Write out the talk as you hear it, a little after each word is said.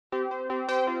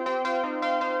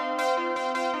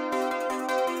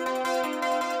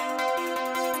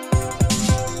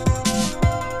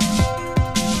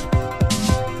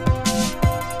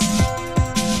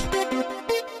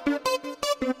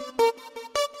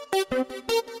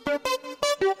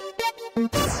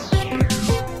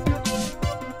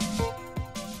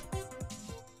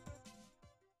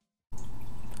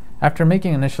After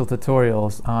making initial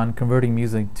tutorials on converting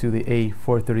music to the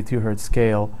A432 Hz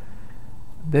scale,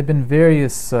 there have been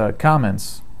various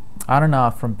comments on and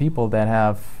off from people that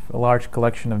have a large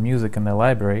collection of music in their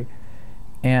library,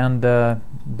 and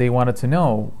they wanted to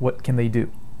know what can they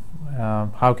do.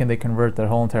 How can they convert their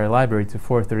whole entire library to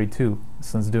 432,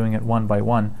 since doing it one by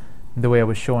one, the way I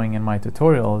was showing in my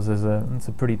tutorials, it's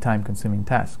a pretty time-consuming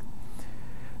task.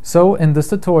 So in this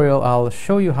tutorial, I'll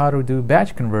show you how to do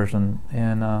batch conversion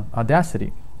in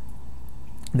Audacity.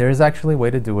 There is actually a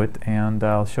way to do it, and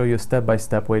I'll show you a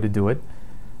step-by-step way to do it,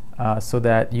 so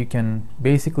that you can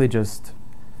basically just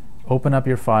open up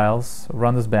your files,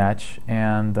 run this batch,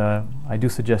 and I do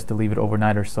suggest to leave it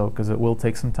overnight or so, because it will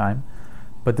take some time.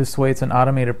 But this way it's an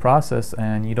automated process,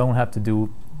 and you don't have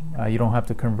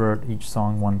to convert each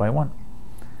song one by one.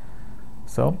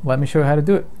 So let me show you how to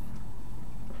do it.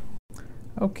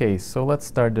 Okay, so let's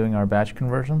start doing our batch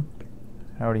conversion.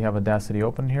 I already have Audacity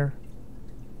open here.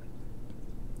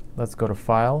 Let's go to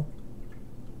File,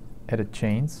 Edit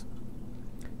Chains,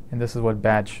 and this is what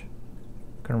batch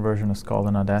conversion is called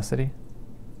in Audacity.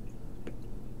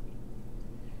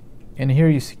 And here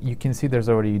you can see there's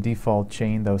already a default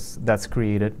chain that's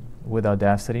created with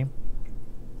Audacity.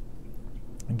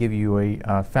 I'll give you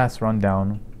a fast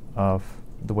rundown of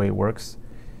the way it works.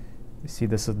 You see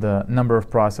this is the number of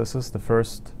processes, the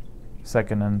first,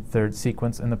 second, and third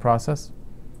sequence in the process.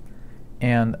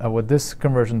 And what this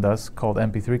conversion does, called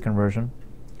MP3 conversion,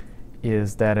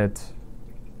 is that it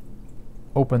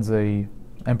opens a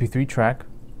MP3 track,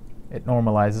 it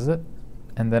normalizes it,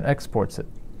 and then exports it.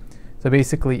 So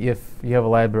basically, if you have a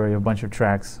library of a bunch of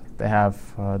tracks that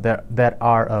have that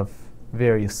are of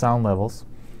various sound levels,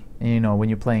 and you know when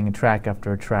you're playing a track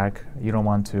after a track, you don't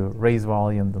want to raise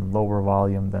volume, then lower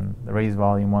volume, then raise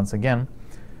volume once again.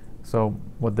 So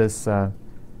what this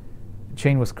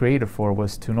chain was created for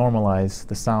was to normalize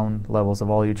the sound levels of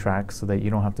all your tracks, so that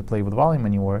you don't have to play with volume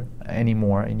anymore,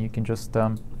 and you can just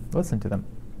listen to them.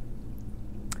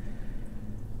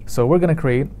 So we're going to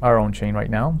create our own chain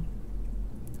right now.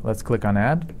 Let's click on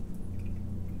Add,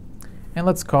 and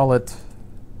let's call it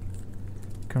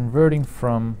Converting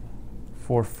from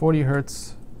 440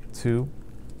 Hz to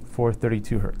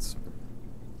 432 Hz.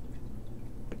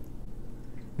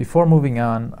 Before moving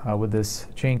on with this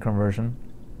chain conversion,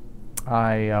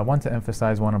 I want to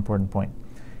emphasize one important point.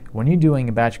 When you're doing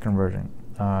a batch conversion,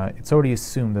 it's already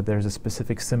assumed that there's a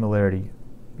specific similarity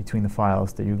between the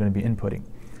files that you're going to be inputting.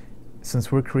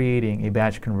 Since we're creating a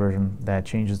batch conversion that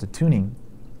changes the tuning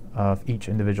of each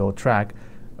individual track,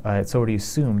 it's already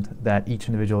assumed that each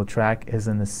individual track is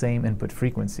in the same input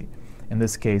frequency. In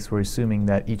this case, we're assuming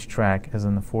that each track is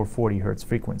in the 440 Hz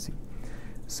frequency.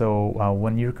 So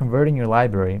when you're converting your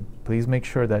library, please make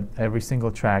sure that every single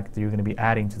track that you're going to be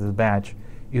adding to the batch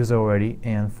is already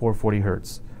in 440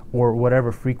 Hz, or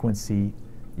whatever frequency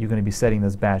you're going to be setting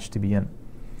this batch to be in.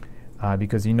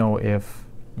 Because you know, if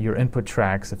your input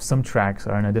tracks, if some tracks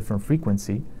are in a different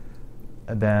frequency,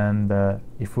 then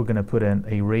if we're going to put in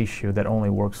a ratio that only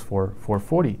works for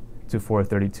 440 to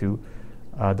 432,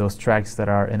 those tracks that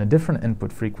are in a different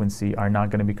input frequency are not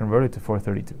going to be converted to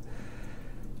 432.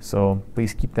 So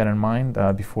please keep that in mind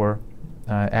before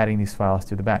adding these files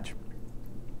to the batch.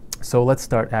 So let's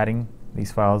start adding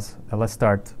these files. Let's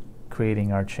start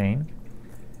creating our chain.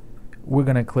 We're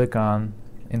going to click on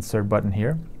Insert button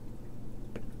here,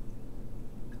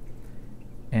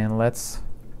 and let's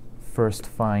first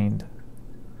find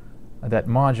that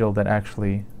module that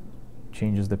actually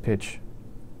changes the pitch,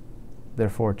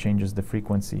 therefore changes the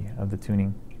frequency of the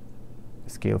tuning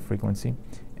scale frequency.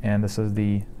 And this is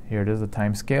here it is, the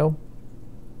time scale.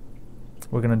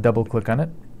 We're going to double click on it,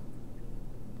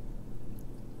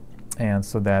 and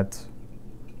so that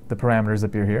the parameters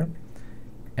appear here,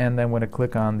 and then we're going to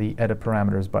click on the Edit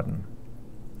Parameters button.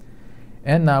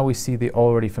 And now we see the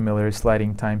already familiar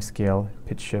sliding time scale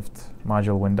pitch shift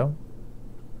module window.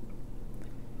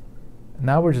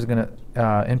 Now we're just going to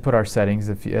input our settings.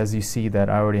 As you see that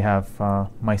I already have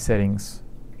my settings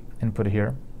input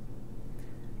here.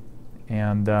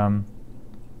 And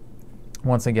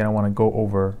once again, I want to go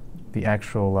over the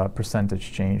actual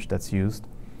percentage change that's used.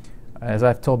 As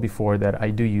I've told before, that I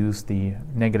do use the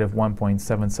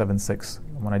 -1.776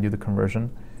 when I do the conversion.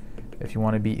 If you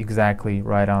want to be exactly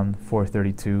right on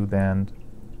 432, then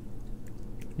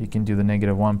you can do the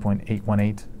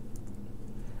 -1.818.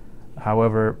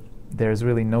 However, there's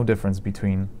really no difference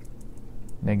between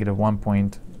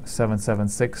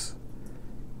 -1.776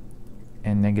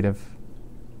 and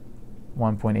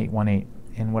 -1.818.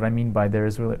 And what I mean by there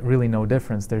is really no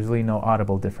difference, there's really no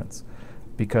audible difference.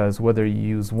 Because whether you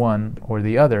use one or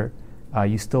the other,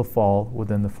 you still fall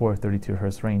within the 432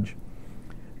 Hz range.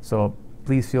 So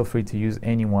please feel free to use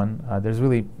any one. There's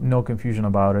really no confusion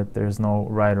about it. There's no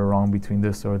right or wrong between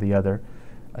this or the other.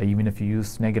 Even if you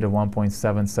use negative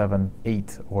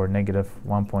 1.778 or negative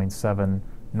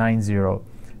 1.790,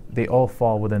 they all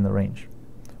fall within the range.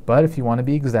 But if you want to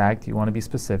be exact, you want to be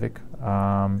specific,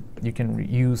 you can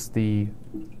use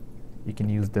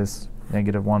this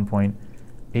negative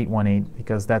 1.818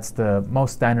 because that's the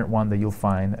most standard one that you'll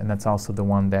find, and that's also the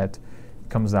one that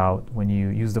comes out when you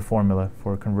use the formula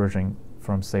for conversion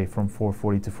from, say, from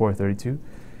 440 to 432.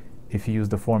 If you use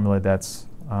the formula that's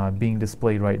being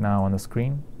displayed right now on the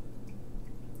screen,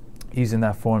 using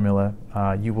that formula,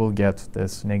 you will get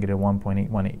this negative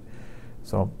 1.818.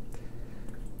 So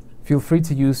feel free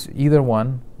to use either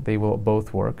one. They will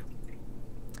both work.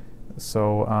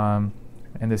 So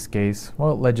in this case,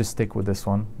 well, let's just stick with this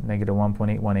one, negative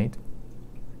 1.818.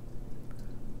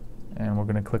 And we're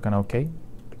going to click on OK.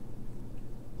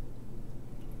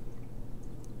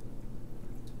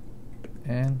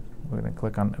 And we're going to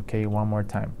click on OK one more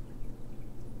time.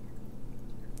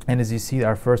 And as you see,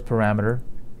 our first parameter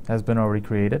has been already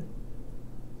created.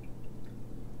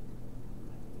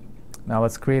 Now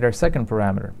let's create our second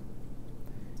parameter.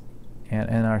 And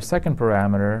in our second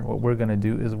parameter, what we're going to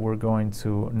do is we're going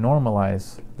to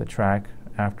normalize the track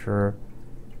after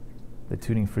the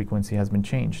tuning frequency has been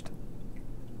changed.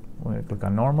 We're going to click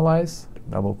on Normalize,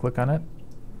 double click on it,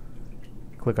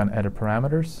 click on Edit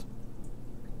Parameters,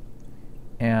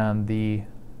 and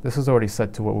this is already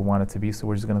set to what we want it to be, so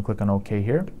we're just going to click on OK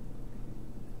here,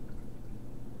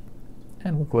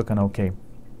 and we'll click on OK.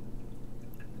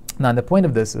 Now the point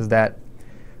of this is that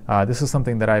this is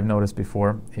something that I've noticed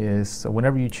before, is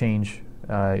whenever you change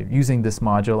using this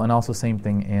module, and also same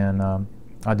thing in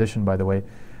Audition, by the way,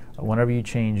 whenever you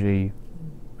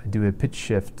do a pitch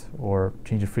shift or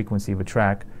change the frequency of a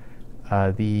track,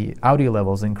 the audio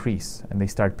levels increase and they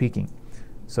start peaking.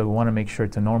 So we want to make sure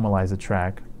to normalize the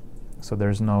track so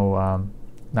there's no,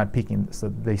 not peaking, so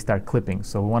they start clipping.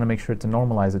 So we want to make sure to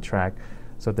normalize the track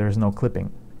so there's no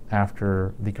clipping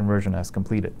after the conversion has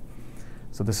completed.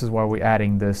 So this is why we're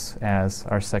adding this as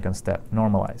our second step,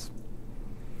 normalize.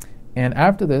 And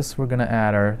after this, we're going to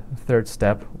add our third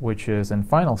step, which is, and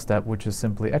final step, which is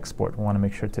simply export. We want to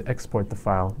make sure to export the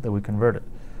file that we converted.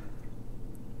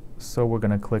 So we're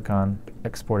going to click on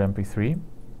Export MP3,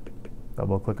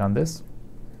 double click on this,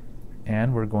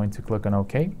 and we're going to click on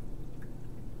OK.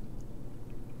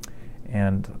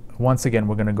 And once again,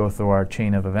 we're going to go through our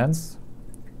chain of events.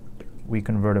 We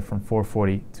convert it from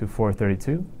 440 to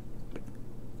 432.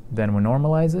 Then we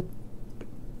normalize it.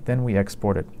 Then we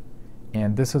export it.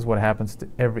 And this is what happens to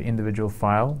every individual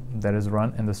file that is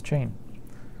run in this chain.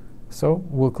 So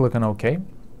we'll click on OK.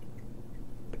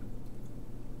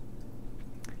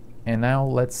 And now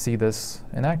let's see this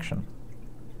in action.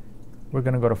 We're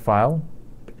going to go to File,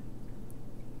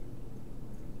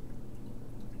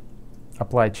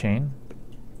 Apply Chain.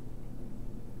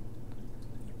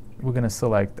 We're going to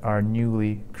select our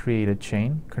newly created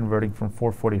chain, converting from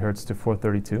 440 Hz to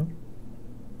 432.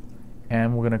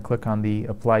 And we're going to click on the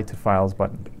Apply to Files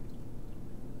button.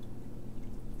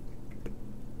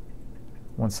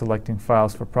 When selecting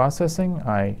files for processing,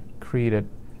 I created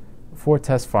 4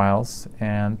 test files,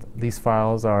 and these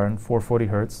files are in 440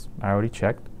 Hz. I already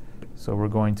checked, so we're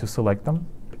going to select them.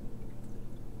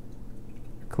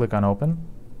 Click on Open.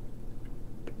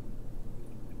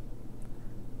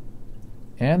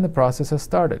 And the process has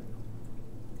started.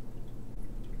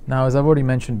 Now, as I've already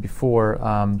mentioned before,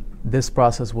 this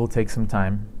process will take some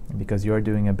time because you're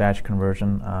doing a batch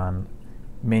conversion on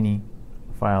many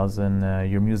files in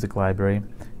your music library,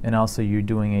 and also you're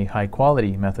doing a high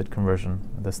quality method conversion,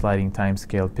 the sliding time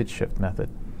scale pitch shift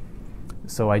method.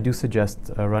 So I do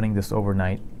suggest running this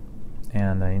overnight,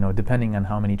 and depending on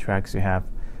how many tracks you have,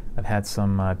 I've had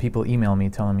some people email me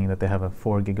telling me that they have a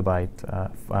 40 gigabyte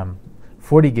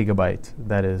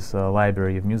that is a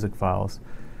library of music files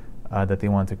that they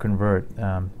want to convert.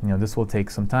 This will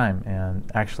take some time, and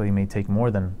actually may take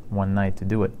more than one night to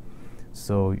do it.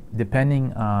 So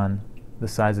depending on the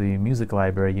size of your music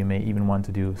library, you may even want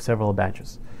to do several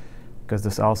batches, because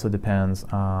this also depends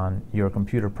on your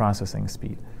computer processing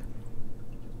speed.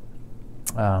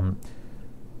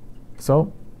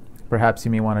 So perhaps you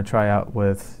may want to try out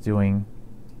with doing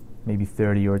maybe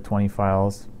 30 or 20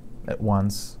 files at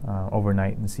once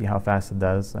overnight and see how fast it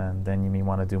does, and then you may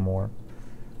want to do more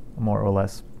or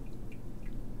less.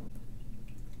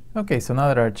 Okay, so now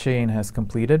that our chain has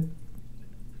completed,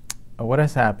 what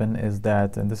has happened is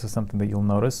that, and this is something that you'll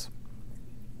notice,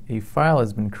 a file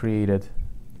has been created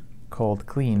called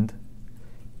cleaned,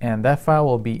 and that file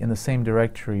will be in the same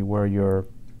directory where your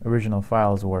original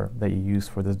files were that you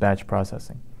used for this batch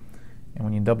processing. And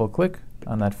when you double click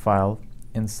on that file,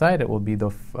 inside it will be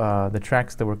the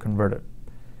tracks that were converted.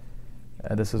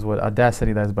 This is what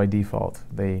Audacity does by default.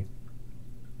 They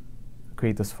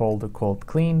create this folder called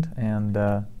cleaned, and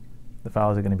the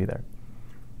files are going to be there.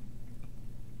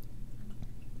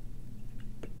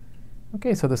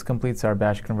 Okay, so this completes our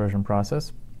batch conversion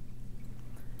process.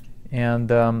 And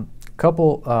a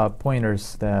couple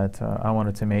pointers that I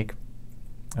wanted to make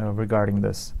regarding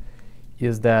this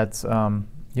is that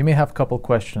you may have a couple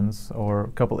questions or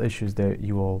a couple issues that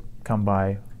you will come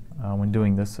by when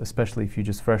doing this, especially if you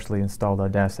just freshly installed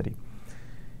Audacity.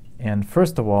 And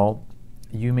first of all,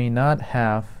 you may not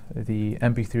have the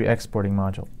MP3 exporting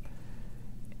module.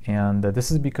 And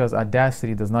this is because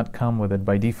Audacity does not come with it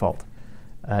by default.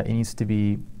 It needs to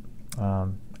be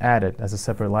added as a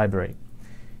separate library.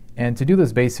 And to do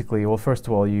this, basically, well, first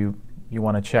of all, you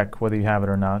want to check whether you have it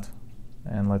or not.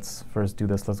 And let's first do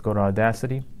this. Let's go to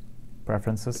Audacity,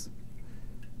 Preferences.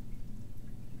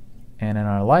 And in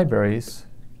our libraries,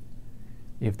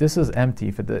 if this is empty,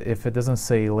 if it doesn't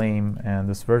say lame and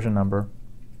this version number,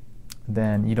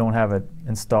 then you don't have it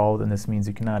installed, and this means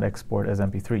you cannot export as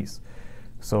MP3s.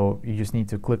 So you just need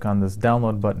to click on this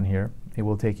download button here. It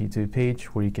will take you to a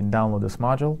page where you can download this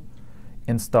module,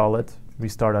 install it,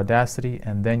 restart Audacity,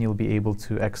 and then you'll be able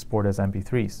to export as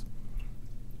MP3s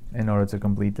in order to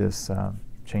complete this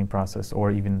chain process,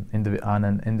 or even on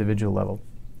an individual level.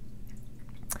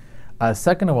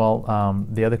 Second of all,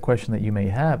 the other question that you may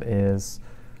have is,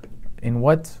 in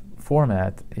what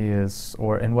format is,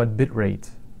 or in what bit rate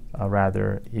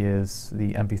rather, is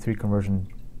the MP3 conversion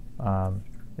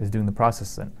is doing the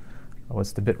processing?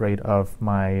 What's the bit rate of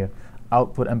my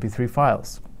output MP3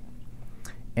 files?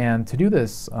 And to do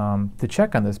this, to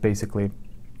check on this, basically,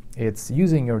 it's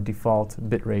using your default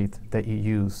bit rate that you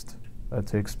used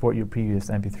to export your previous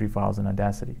MP3 files in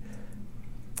Audacity.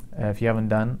 If you haven't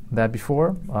done that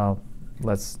before,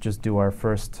 let's just do our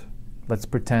first. Let's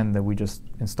pretend that we just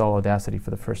install Audacity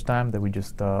for the first time, that we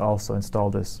just also install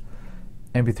this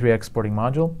MP3 exporting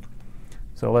module.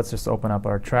 So let's just open up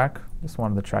our track. This is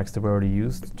one of the tracks that we already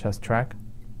used, chest track.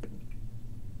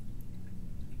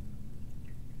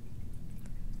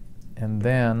 And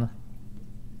then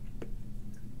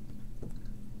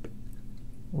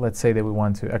let's say that we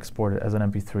want to export it as an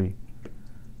MP3.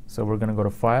 So we're going to go to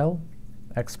File,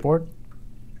 Export,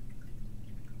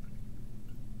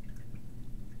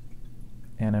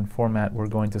 and in Format we're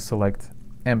going to select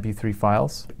MP3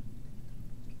 files.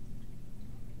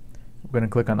 We're going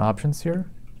to click on Options here,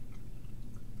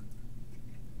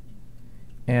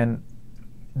 and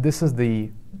this is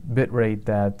the bit rate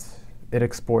that it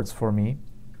exports for me,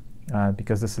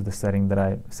 because this is the setting that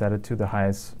I set it to, the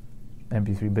highest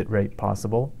MP3 bit rate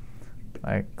possible.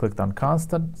 I clicked on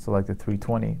Constant, selected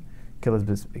 320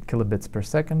 kilobits per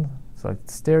second, selected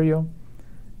Stereo,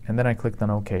 and then I clicked on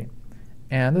OK.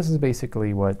 And this is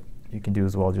basically what you can do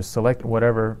as well. Just select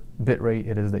whatever bit rate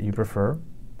it is that you prefer,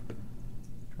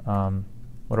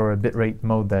 whatever bitrate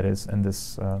mode that is in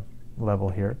this level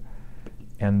here,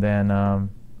 and then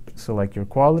select your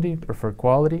quality, preferred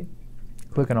quality,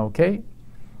 click on OK,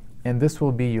 and this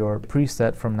will be your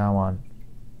preset from now on.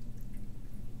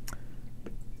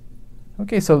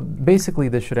 Okay, so basically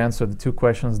this should answer the two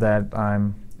questions that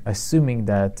I'm assuming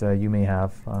that you may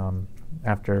have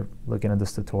after looking at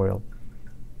this tutorial.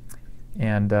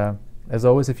 And as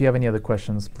always, if you have any other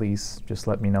questions, please just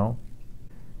let me know.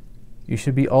 You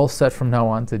should be all set from now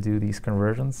on to do these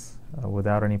conversions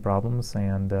without any problems,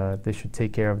 and this should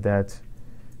take care of that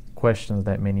questions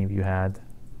that many of you had,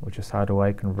 which is how do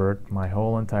I convert my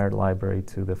whole entire library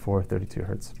to the 432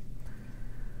 Hz.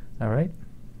 All right.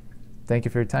 Thank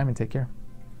you for your time, and take care.